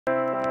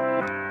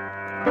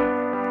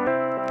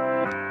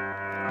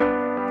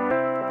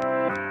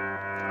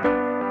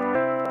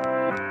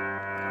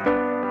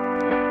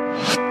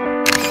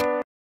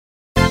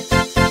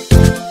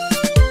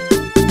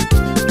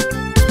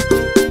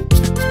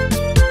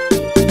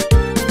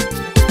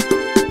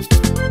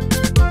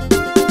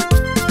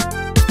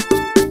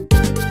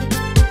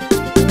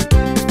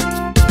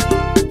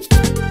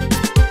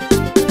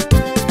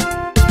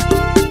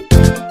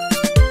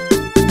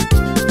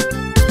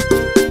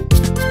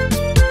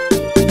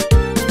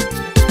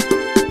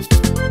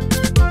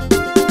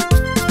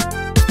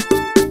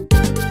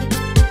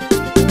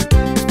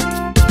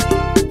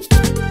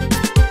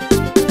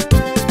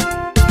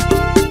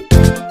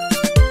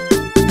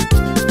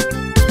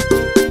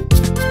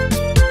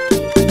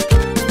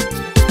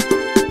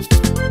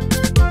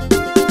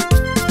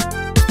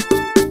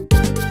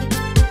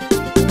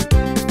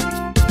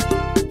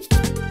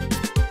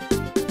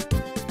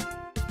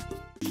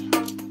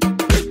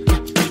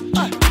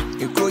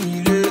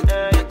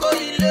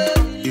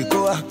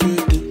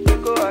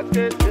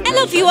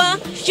Hello viewer,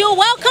 you're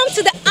welcome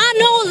to the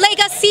annual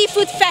Lagos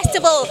Seafood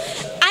Festival,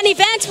 an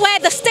event where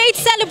the state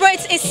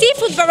celebrates its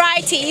seafood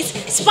varieties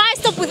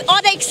spiced up with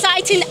other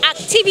exciting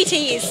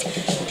activities.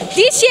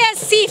 This year's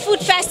Seafood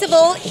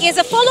Festival is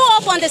a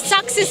follow-up on the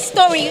success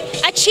story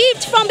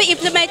achieved from the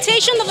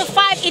implementation of the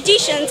 5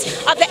 editions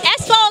of the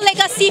Espoir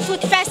Lagos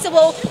Seafood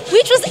Festival,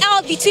 which was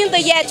held between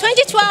the year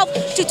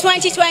 2012 to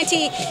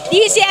 2020.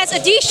 This year's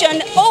edition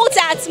holds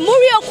at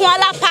Murio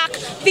Kuala Park,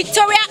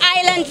 Victoria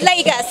Island,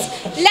 Lagos.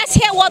 Let's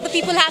hear what the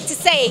people have to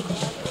say.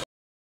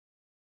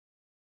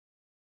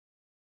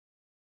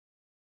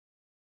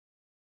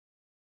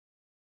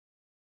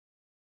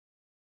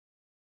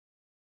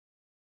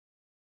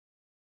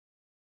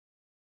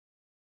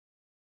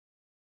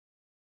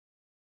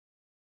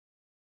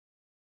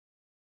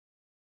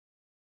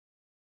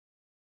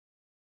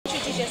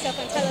 Introduce yourself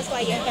and tell us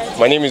why you're here.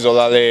 My name is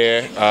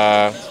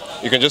Olale.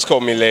 You can just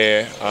call me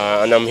Leye,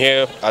 and I'm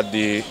here at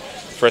the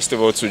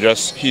festival to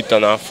just hit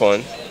and have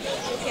fun.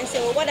 Okay, so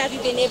what have you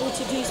been able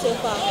to do so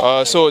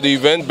far? So the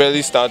event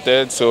barely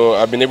started, so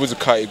I've been able to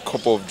carry a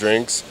couple of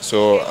drinks.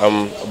 So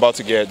I'm about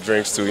to get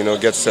drinks to,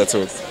 get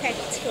settled.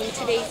 From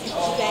today's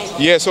event?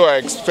 Yeah, so I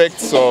expect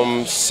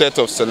some set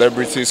of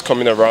celebrities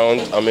coming around.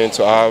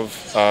 To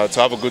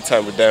have a good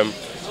time with them.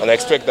 And I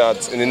expect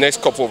that in the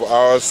next couple of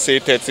hours, say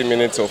 30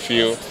 minutes or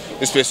few,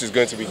 this place is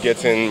going to be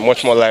getting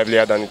much more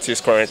livelier than it is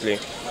currently.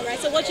 Alright,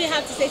 so what do you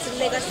have to say to the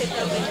Lagos State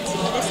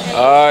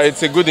government?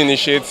 It's a good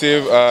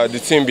initiative. The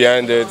team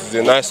behind it is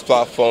a nice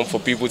platform for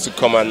people to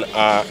come and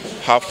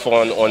have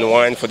fun,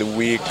 unwind for the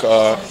week,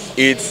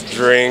 eat,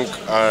 drink,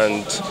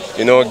 and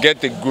get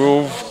the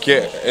groove,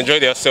 enjoy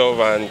themselves,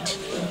 and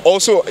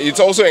also it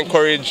also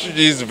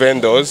encourages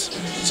vendors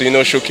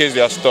to showcase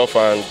their stuff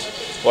and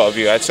what have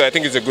you. So I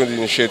think it's a good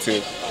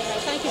initiative.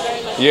 Thank you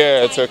very much.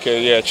 Yeah, it's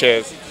okay. Yeah,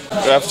 cheers.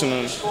 Good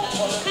afternoon.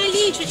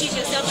 Kindly introduce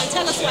yourself and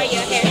tell us why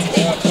you're here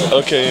today.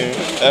 Okay,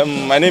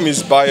 my name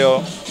is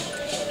Bayo,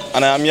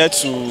 and I am here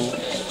to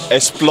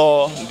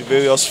explore the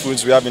various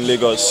foods we have in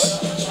Lagos.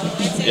 So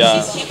Yeah.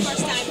 This is your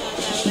first time?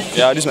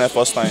 Yeah, this is my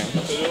first time.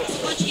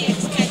 What do you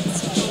expect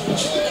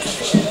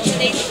from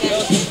today's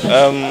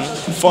event?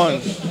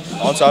 Fun.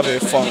 I want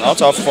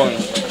to have fun,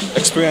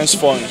 experience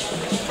fun,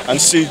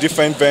 and see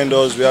different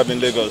vendors we have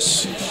in Lagos.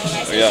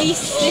 So Yeah.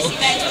 this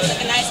event was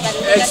organized by the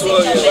Lagos State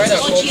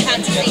government. What do you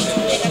have to say to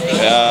the Lagos State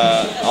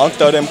government? I want to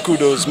tell them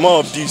kudos, more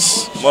of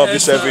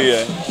this every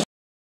year.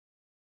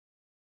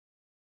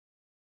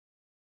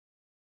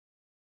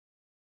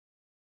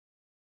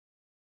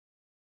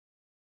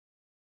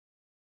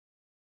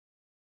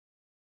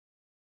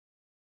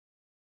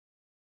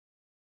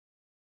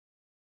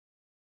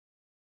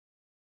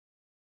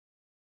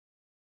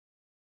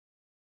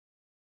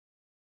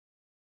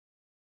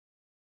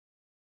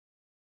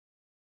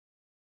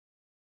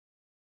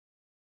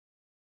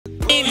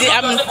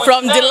 I'm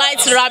from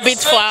Delight Rabbit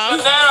Farm,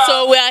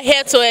 so we are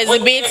here to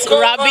exhibit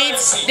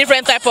rabbits,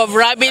 different type of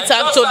rabbits,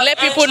 and to let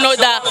people know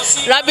that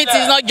rabbit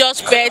is not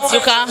just pets.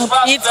 You can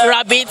eat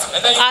rabbit,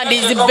 and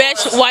it's the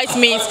best white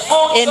meat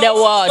in the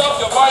world.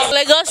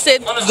 Lagos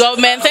State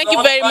government, thank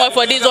you very much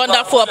for this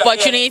wonderful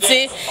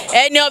opportunity.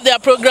 Any of their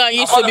program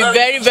used to be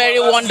very, very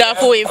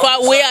wonderful. In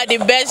fact, we are the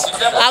best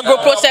agro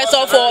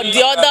processor for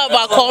the other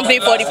of our company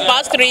for the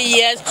past 3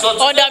 years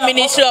under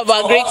Ministry of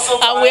Agri,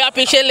 and we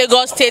appreciate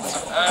Lagos State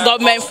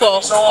government for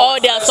all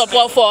their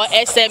support for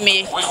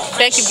SME.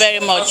 Thank you very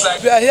much.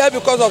 We are here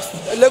because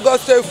of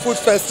Lagos State Food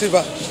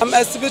Festival. I'm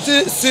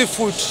exhibiting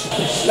seafood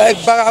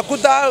like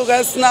barracuda,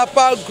 red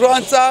snapper,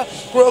 grunter,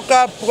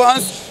 croaker,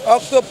 prawns,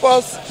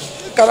 octopus,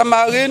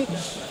 calamari,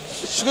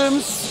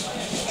 shrimps,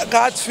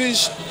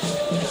 catfish,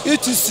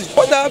 etc.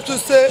 What I have to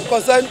say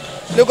concerning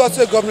Lagos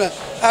State government,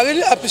 I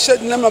really appreciate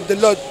the name of the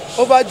Lord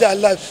over their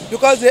life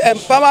because they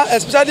empower,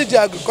 especially the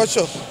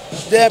agriculture.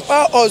 They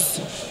empower us.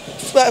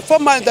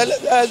 Farmers, they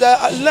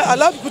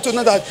allow people to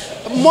know that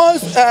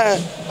most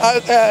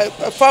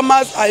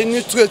farmers are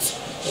illiterate.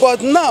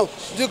 But now,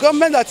 the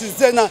government that is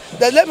there now,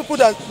 they let people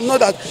that know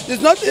that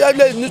it's not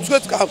every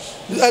illiterate can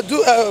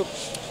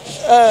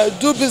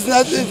do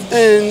business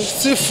in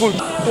seafood.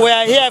 We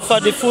are here for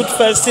the food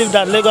festival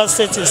that Lagos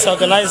State is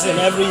organizing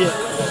every year.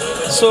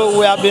 So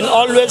we have been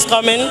always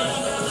coming,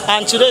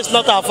 and today is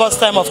not our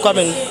first time of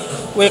coming.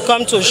 We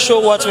come to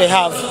show what we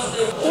have.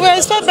 We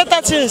expect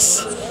better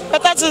things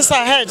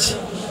ahead,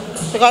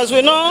 because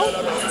we know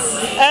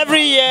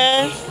every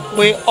year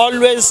we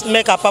always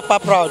make our papa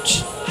proud.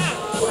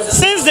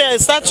 Since they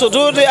start to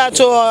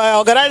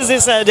organize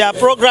this their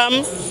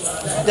program,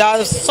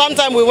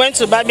 sometimes we went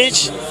to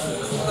Babich.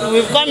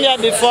 We've come here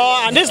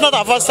before, and this is not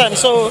our first time.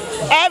 So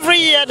every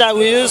year that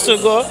we used to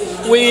go,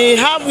 we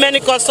have many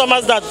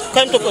customers that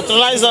come to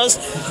patronize us.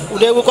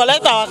 They will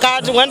collect our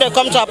card. When they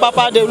come to our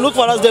papa, they will look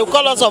for us. They will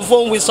call us on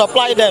phone. We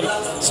supply them.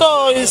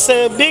 So it's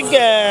a big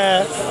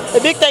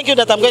thank you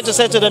that I'm going to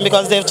say to them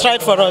because they've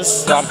tried for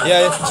us. I'm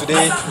here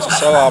today to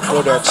sell our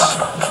products.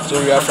 So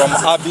we are from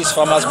Abby's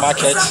Farmers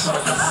Market,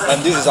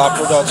 and this is our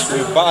products. We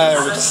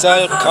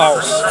sell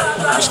cows,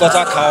 we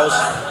slaughter cows,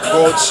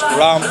 goats,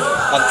 ram,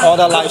 and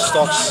other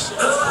livestock.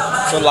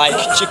 So like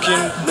chicken,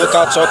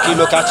 local turkey,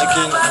 local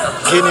chicken,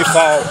 guinea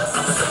fowl.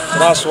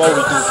 That's what we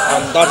do,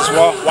 and that is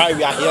why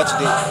we are here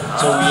today.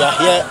 So we are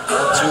here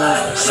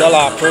to sell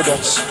our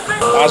products.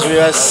 As we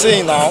are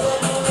seeing now,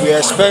 we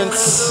expect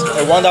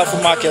a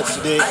wonderful market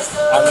today,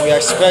 and we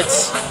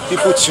expect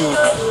people to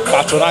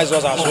patronize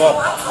us as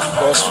well,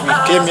 because we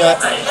came here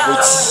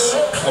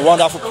with a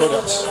wonderful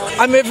product.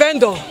 I'm a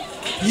vendor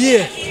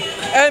here,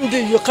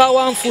 MD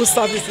Yukawan Food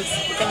Services.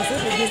 You can see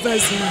the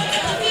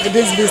businessman,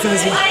 this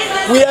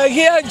businessman. We are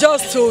here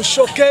just to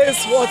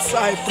showcase what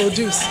I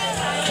produce.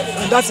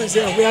 And that is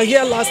here. We are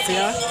here last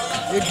year.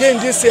 Again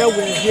this year we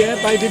are here.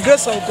 By the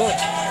grace of God,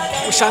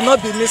 we shall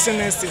not be missing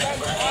next year.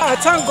 I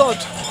thank God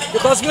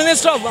because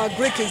Ministry of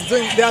Agric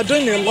they are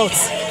doing a lot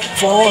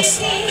for us.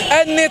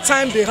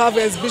 Anytime they have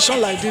an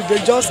exhibition like this,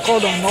 they just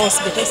call on us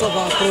because of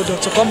our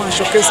product to come and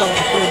showcase our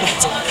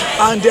product.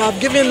 And they have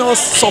given us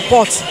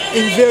support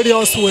in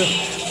various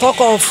ways. Talk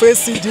of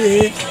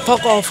ACDA,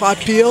 talk of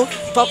appeal,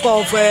 talk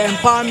of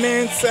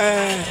empowerment,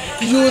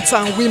 youth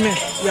and women.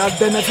 We have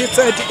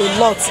benefited a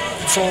lot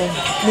from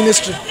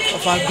Ministry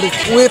of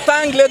Agric. We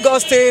thank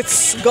Lagos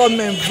State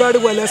government very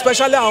well,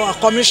 especially our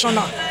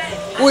commissioner,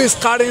 who is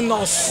carrying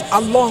us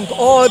along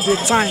all the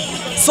time.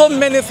 So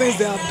many things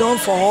they have done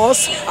for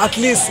us, at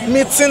least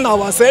meeting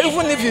ourselves.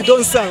 Even if you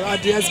don't sell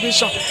at the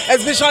exhibition,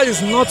 exhibition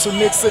is not to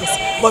make sales,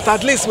 but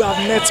at least we have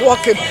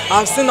networking.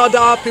 I've seen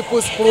other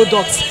people's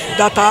products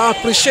that I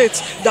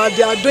appreciate, that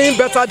they are doing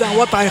better than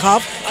what I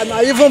have, and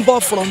I even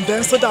bought from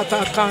them so that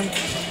I can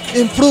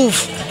improve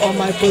on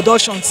my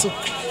production too.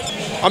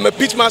 I'm a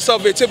pitmaster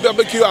of a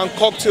barbecue and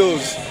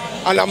cocktails,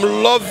 and I'm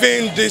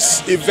loving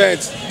this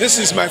event. This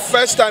is my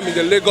first time in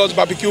the Lagos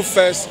Barbecue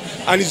Fest,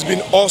 and it's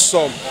been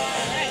awesome.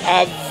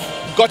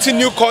 I've gotten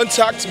new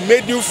contacts,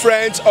 made new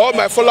friends. All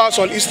my followers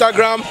on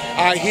Instagram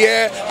are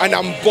here, and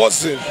I'm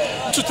buzzing.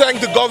 To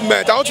thank the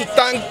government. I want to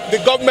thank the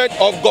government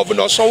of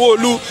Governor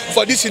Sanwo-Olu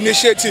for this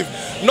initiative.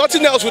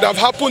 Nothing else would have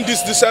happened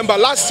this December.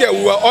 Last year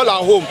we were all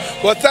at home,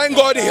 but thank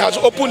God he has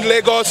opened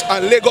Lagos,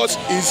 and Lagos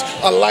is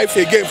alive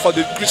again for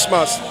the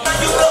Christmas.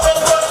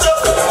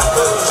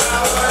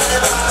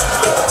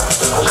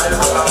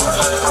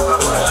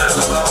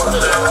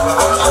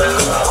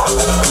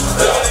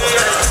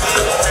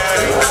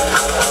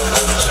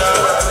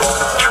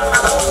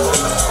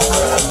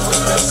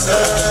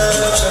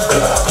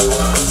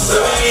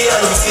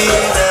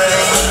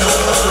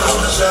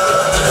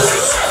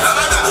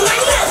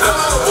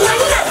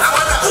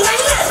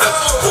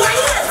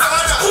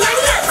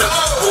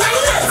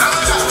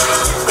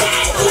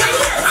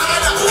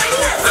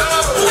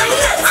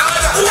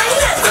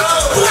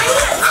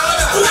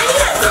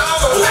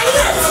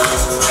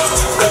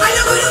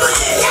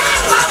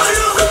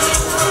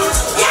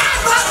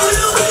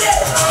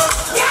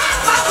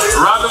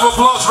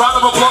 Round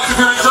of applause if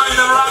you're enjoying it.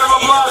 Round of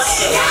applause.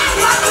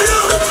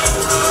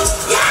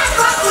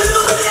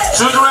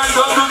 Children,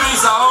 don't do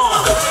this at home.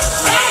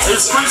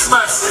 It's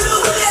Christmas.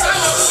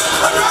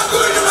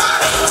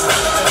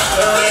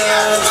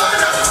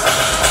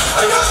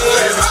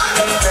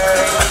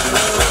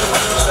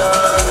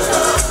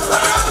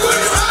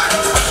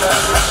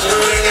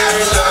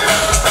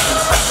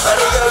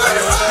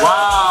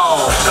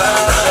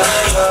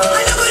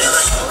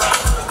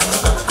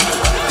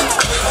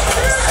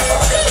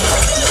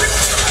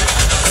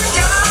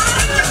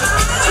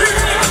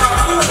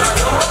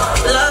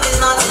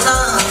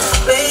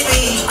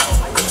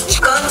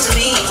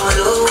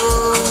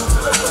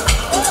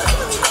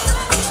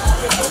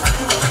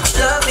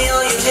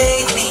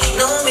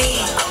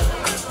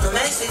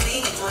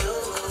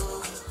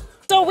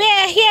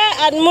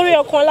 At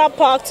Muri-Okunla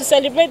Park to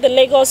celebrate the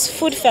Lagos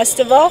Food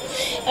Festival.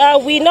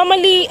 We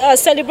normally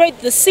celebrate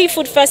the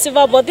Seafood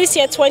Festival, but this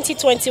year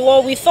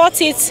 2021 we thought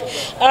it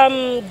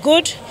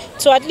good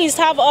to at least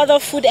have other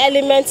food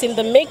elements in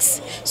the mix.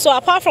 So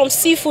apart from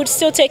seafood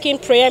still taking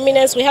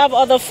preeminence, we have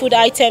other food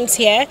items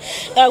here.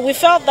 We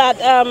felt that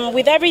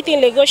with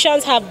everything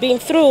Lagosians have been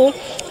through,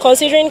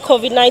 considering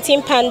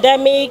COVID-19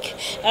 pandemic,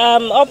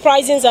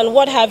 uprisings and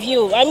what have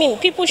you, I mean,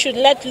 people should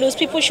let loose,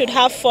 people should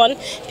have fun,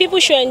 people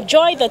should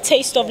enjoy the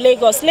taste of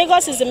Lagos.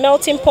 Lagos is the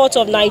melting pot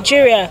of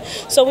Nigeria.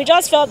 So we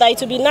just felt that it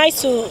would be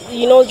nice to,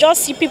 you know,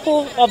 just see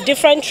people of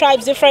different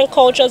tribes, different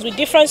cultures with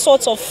different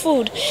sorts of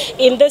food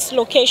in this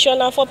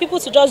location, and for people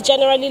to just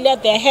generally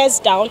let their heads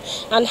down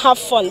and have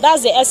fun.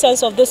 That's the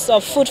essence of this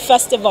food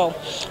festival.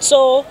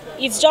 So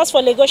it's just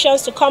for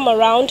Lagosians to come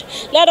around.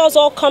 Let us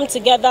all come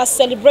together,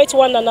 celebrate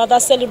one another,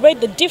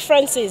 celebrate the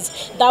differences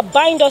that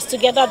bind us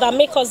together, that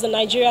make us the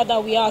Nigeria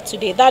that we are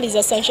today. That is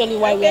essentially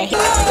why we are here.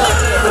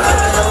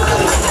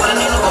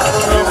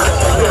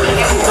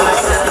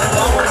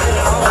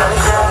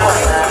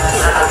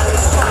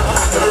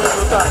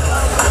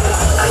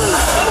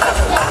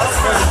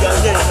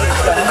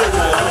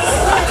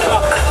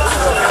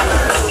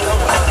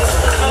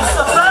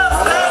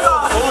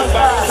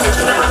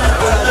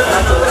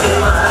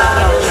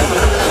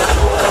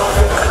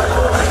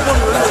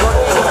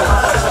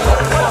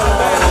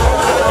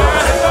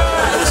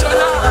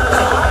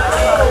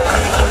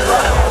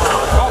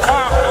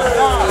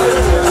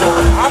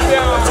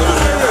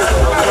 Yeah.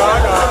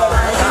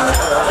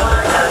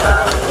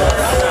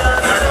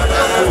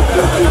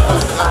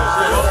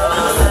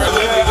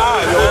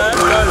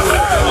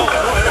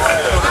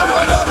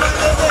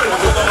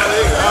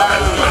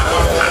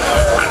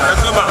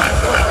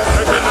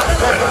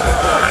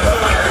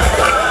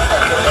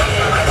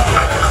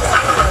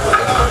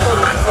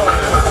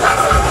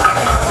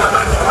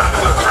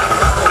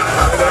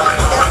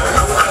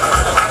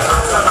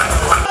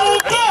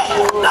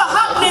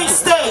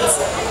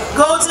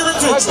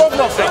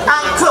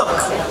 and cook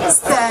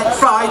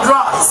stir-fried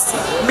rice.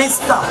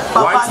 Mr.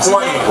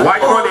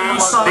 White money,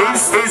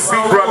 this is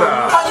Big Brother.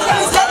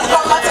 Please let the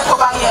government take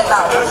over here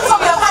now. So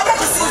we have added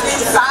the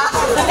seasoning, sir.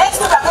 The next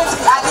thing we are going to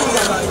be adding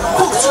is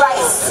cooked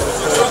rice.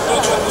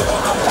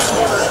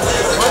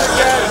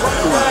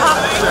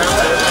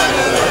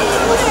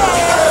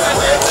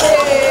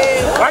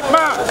 White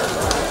man.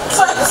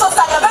 So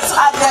sir, you're going to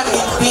add them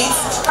in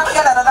bits. Can we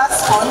get another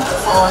spoon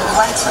for the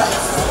white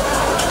rice?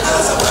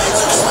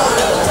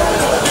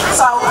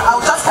 So I'll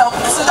just help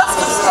you. So just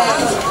keep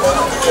stirring.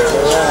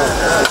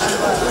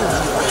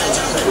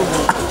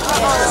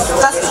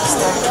 Just keep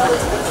stirring.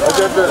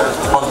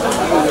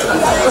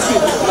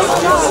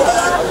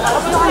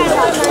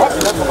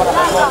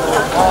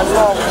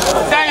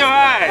 Down your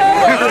eye.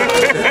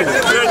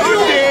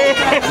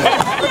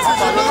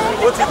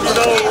 What did you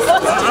know?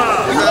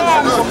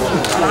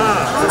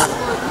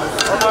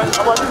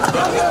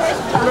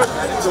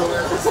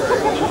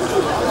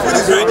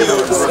 Radio.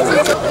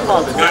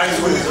 Guys,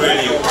 what is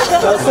radio?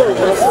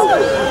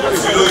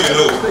 If you know, you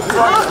know.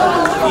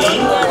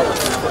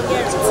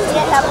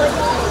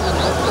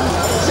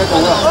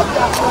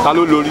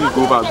 Hello, Lori,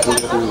 go back.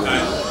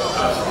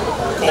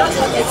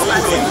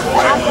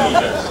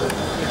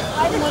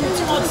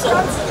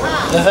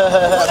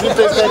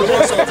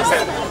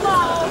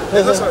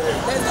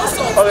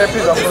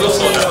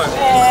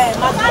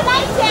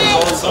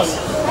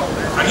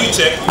 Can you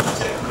check?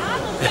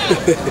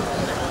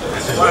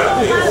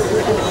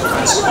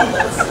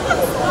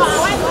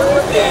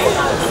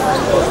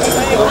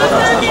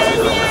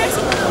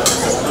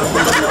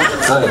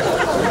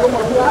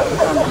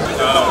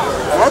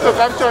 I want to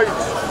capture it.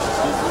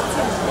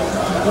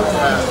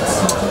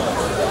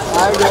 I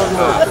don't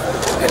know.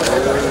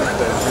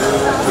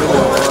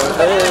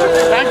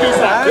 Thank you,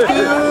 sir. Thank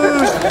you.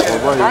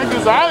 Thank you,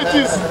 sir. How it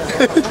is?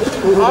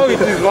 How it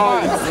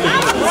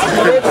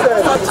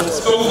is?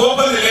 So we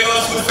open the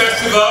Lagos Food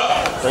Festival.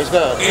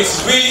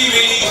 It's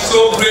really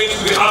so great to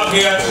be out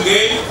here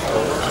today.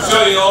 I'm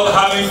sure you're all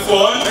having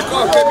fun.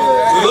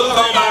 We will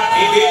come back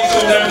again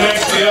sometime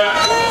next year.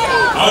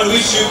 I want to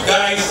wish you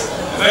guys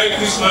Merry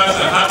Christmas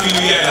and Happy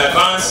New Year in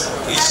advance.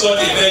 It's such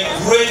a very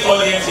great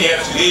audience here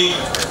today.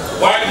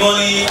 White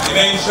Money, the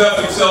main chef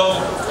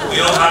himself,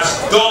 has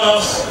done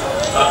us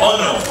the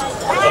honor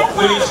of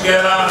putting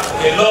together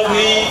a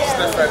lovely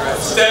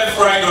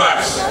stir-fried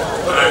rice.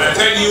 And I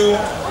tell you,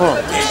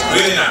 it's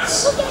really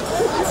nice.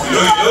 You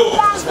know.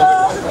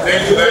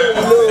 Thank you very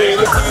much.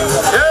 Thank you.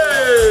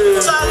 Hey!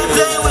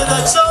 Playing with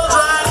the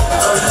children.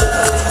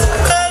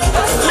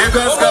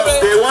 Lagos girls,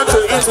 they want to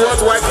eat what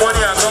White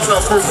Money and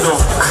Governor cook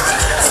though.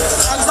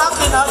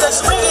 Exactly, now they're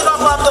springing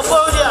up on the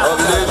podium. Of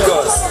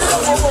Lagos.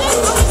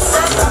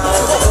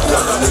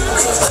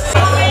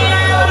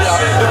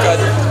 Look at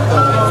it.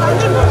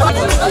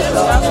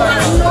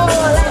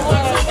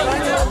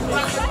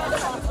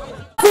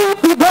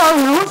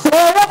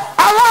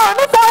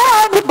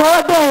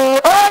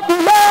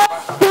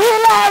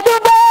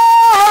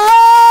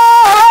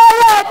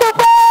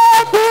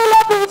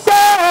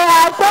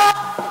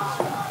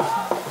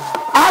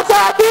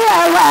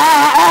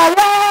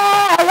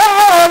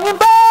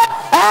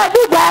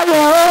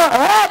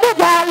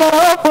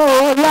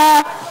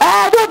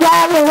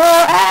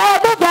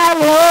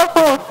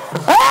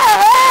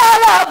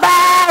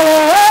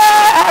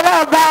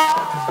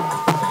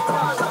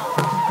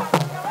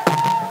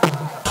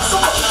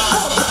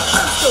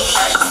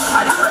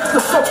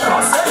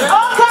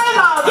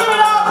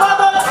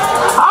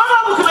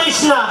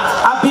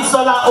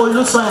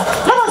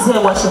 Let us hear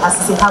what she has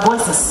to say. Her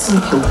voice is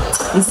sweet though.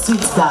 It's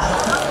sweet guy.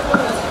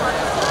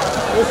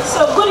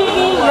 So good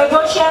evening,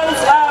 Lagosians.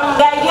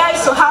 The idea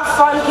is to have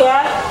fun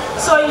here.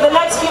 So in the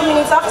next few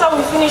minutes, after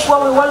we finish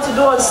what we want to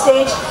do on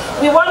stage,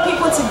 we want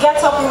people to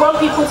get up, we want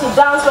people to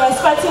dance. We're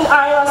expecting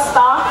Iron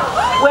Star.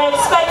 We're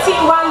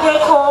expecting One Day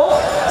Cole.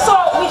 So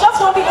we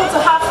just want people to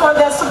have fun.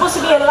 There's supposed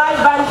to be a live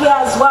band here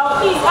as well.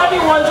 Please,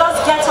 everyone,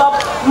 just get up,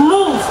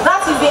 move.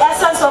 That is the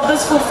essence of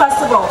this food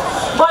festival.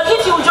 But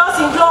if you just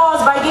implore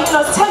us by giving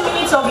us 10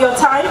 minutes of your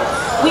time,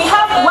 we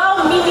have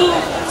well-meaning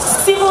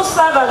civil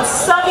servants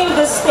serving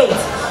this state.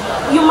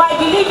 You might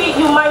believe it,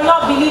 you might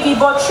not believe it,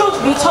 but truth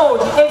be told,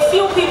 a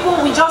few people,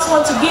 we just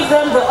want to give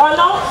them the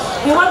honor,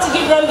 we want to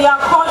give them the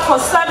accord for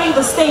serving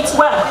the state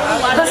well.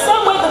 The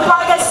same way the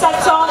private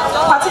sector,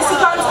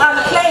 participants and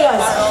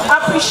players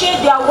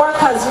appreciate their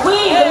workers,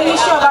 we in the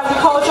Ministry of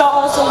Agriculture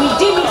also, we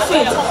deem it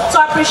fit to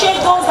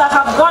appreciate those that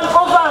have gone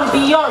over and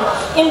beyond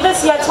in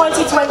this year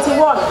 2021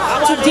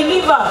 to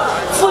deliver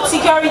food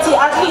security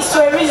at least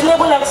to a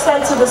reasonable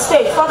extent to the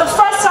state. For the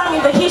first time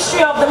in the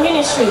history of the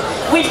ministry,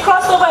 we've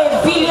crossed over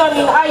 $1 billion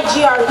in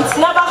IGR. It's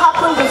never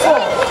happened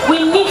before.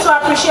 We need to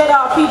appreciate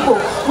our people.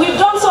 We've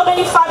done so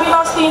many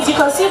fabulous things. You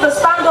can see the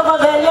stand over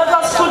there,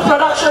 Lagos Food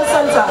Production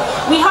Center.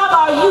 We have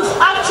our youth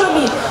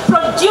actually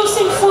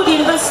producing food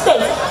in this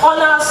state on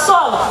our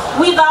soil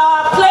with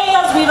our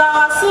players, with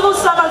our civil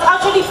servants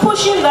actually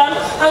pushing them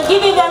and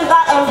giving them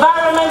that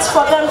environment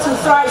for them to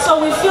thrive. So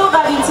we feel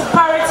that it's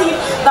imperative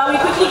that we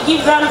quickly give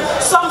give them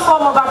some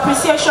form of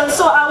appreciation.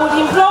 So I would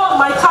implore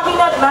my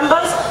cabinet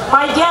members,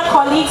 my dear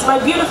colleagues, my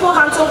beautiful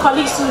handsome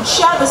colleagues to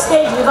share the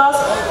stage with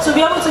us to be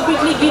able to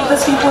quickly give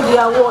these people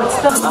the awards.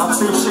 And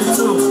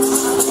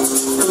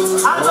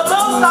the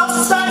most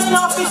outstanding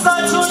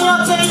officer,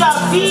 Junior Taylor,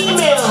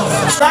 female.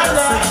 That's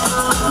it.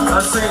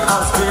 Blessing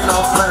has been a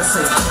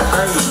blessing.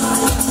 Hey.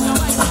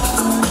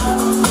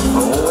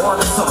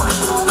 What a time.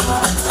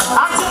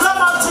 And to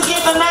come up to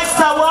give the next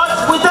award,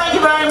 we thank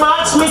you very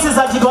much, Mrs.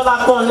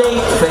 Ajibola Konle.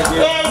 Thank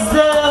you. Is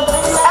the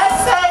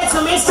SA to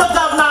Mr.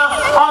 Governor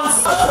on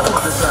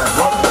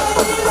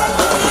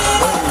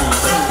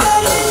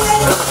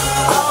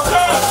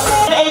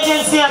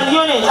agency and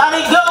unit, and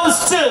it goes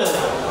to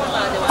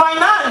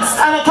Finance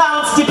and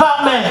Accounts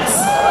Department.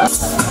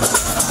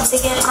 To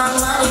get my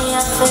money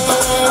up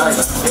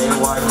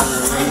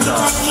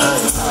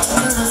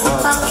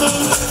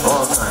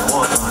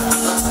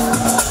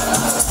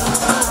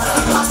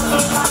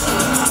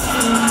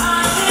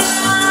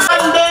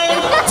And then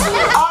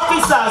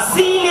Officer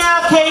Senior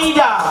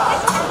Kaida,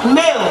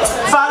 male,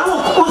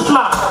 Farouk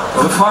Usman.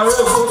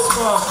 Farouk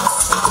Usman.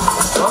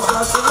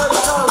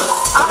 Congratulations.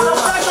 And the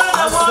second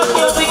award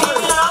you'll be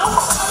giving out,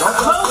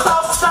 most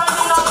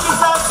outstanding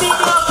officer,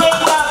 Senior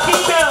Kaida,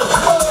 female.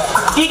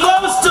 He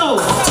goes to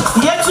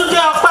Yetunde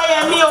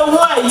Opayemi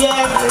Owoeye.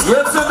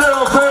 Yetunde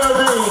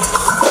Opayemi.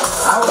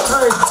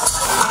 Okay.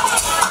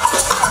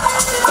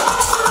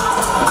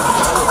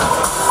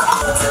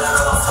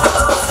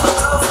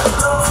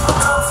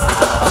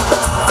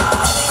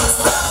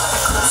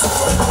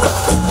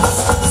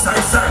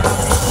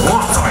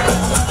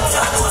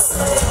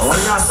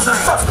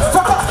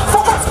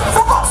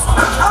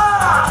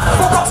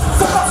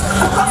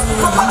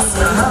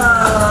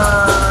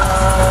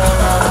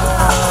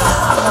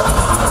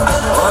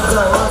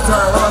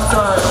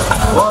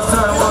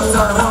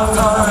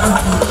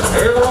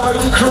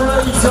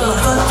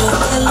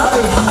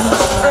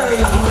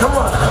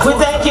 We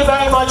thank you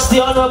very much,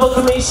 the Honorable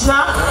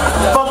Commissioner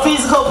for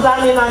Physical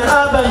Planning and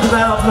Urban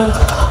Development,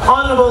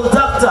 Honorable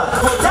Dr.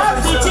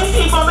 That's the Chief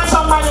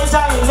Information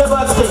Manager in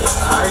Lagos State.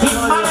 He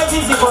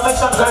manages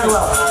information very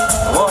well.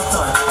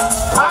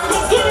 And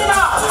he's giving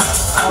out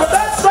the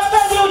best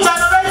revenue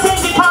generating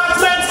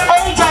department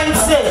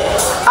agency,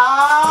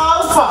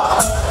 Alpha.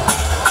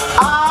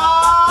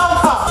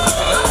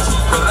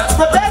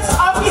 The best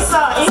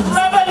officer in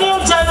revenue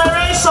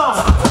generation,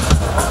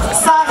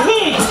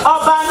 Sahid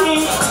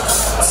Obani.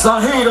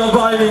 Sahid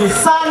Obani.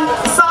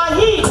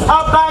 Sahid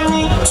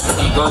Obani.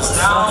 He goes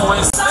down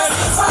when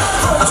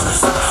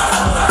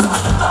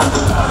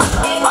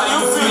Are you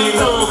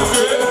feeling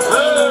okay?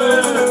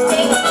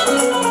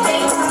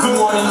 Good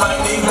morning, my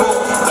neighbor.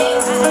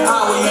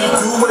 How are you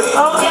doing?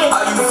 Okay.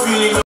 Are you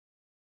feeling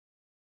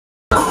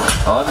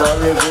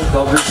Honorable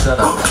Commissioner.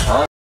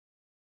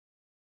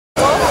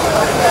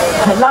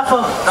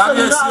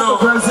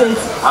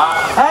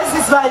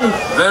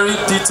 Very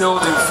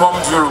detailed,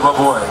 informed Yoruba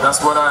boy.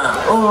 That's what I am.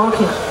 Oh,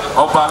 okay.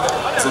 Oba,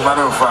 as a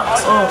matter of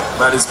fact.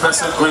 By the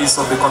special grace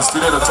of the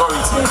constituted authority.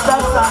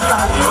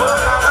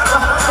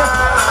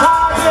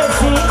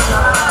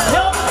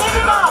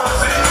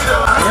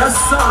 Yes,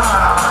 sir.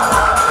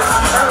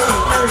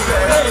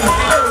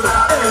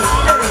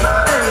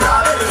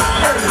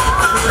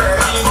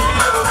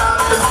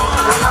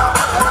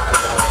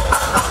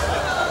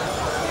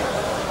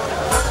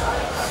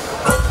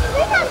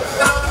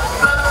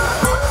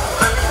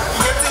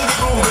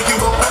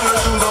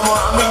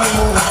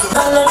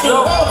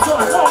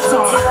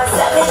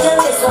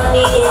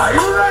 Are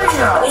you ready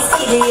now? We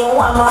see the young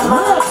one, mama.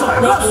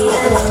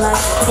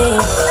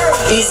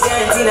 This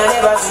kind of thing I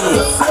never see.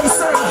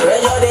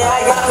 Pressure the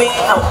eye got me.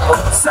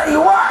 Say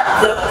what?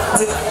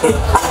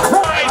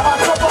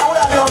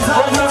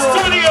 From the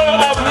studio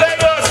of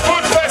Lagos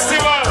Food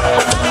Festival,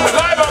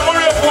 live at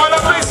Murio Kuala.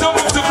 Please don't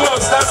move too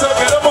close. That's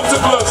okay. Don't move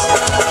too close.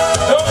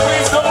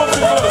 Please don't move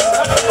too close.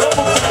 Don't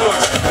move too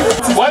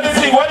close. What do you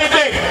think? What do you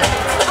think?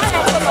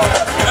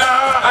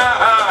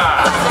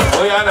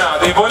 Oh yeah, now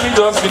they've only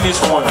just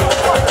finished one.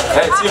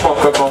 Hey, team of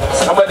Coco.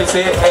 Somebody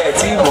say, hey,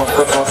 team of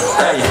Coco.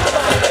 Hey,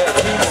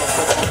 team of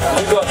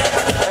Coco.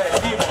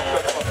 Team of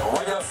Coco.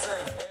 What do you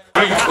say?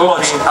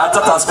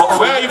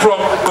 Where are you from?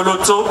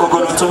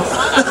 Ogoloto.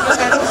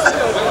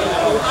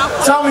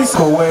 Tell me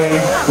away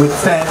with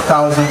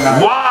 10,000 naira.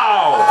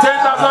 Wow!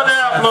 10,000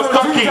 naira plus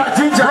turkey.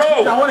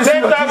 Bro,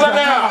 10,000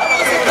 naira.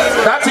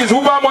 That is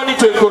Uber money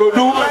to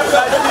Ikorodu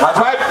 5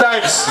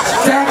 times.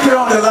 Thank you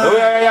on the line. Oh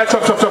yeah,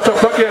 chop.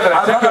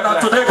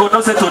 Today go no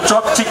say to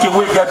chop chicken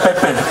we get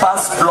pepper.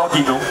 Pass vlog,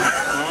 you know.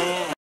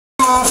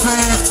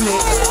 50.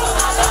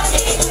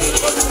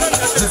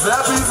 These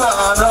rappers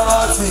are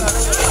naughty.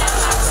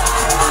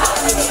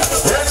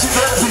 Let you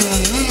get be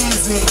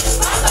easy.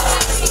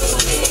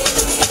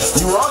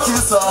 You want to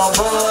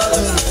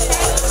somebody.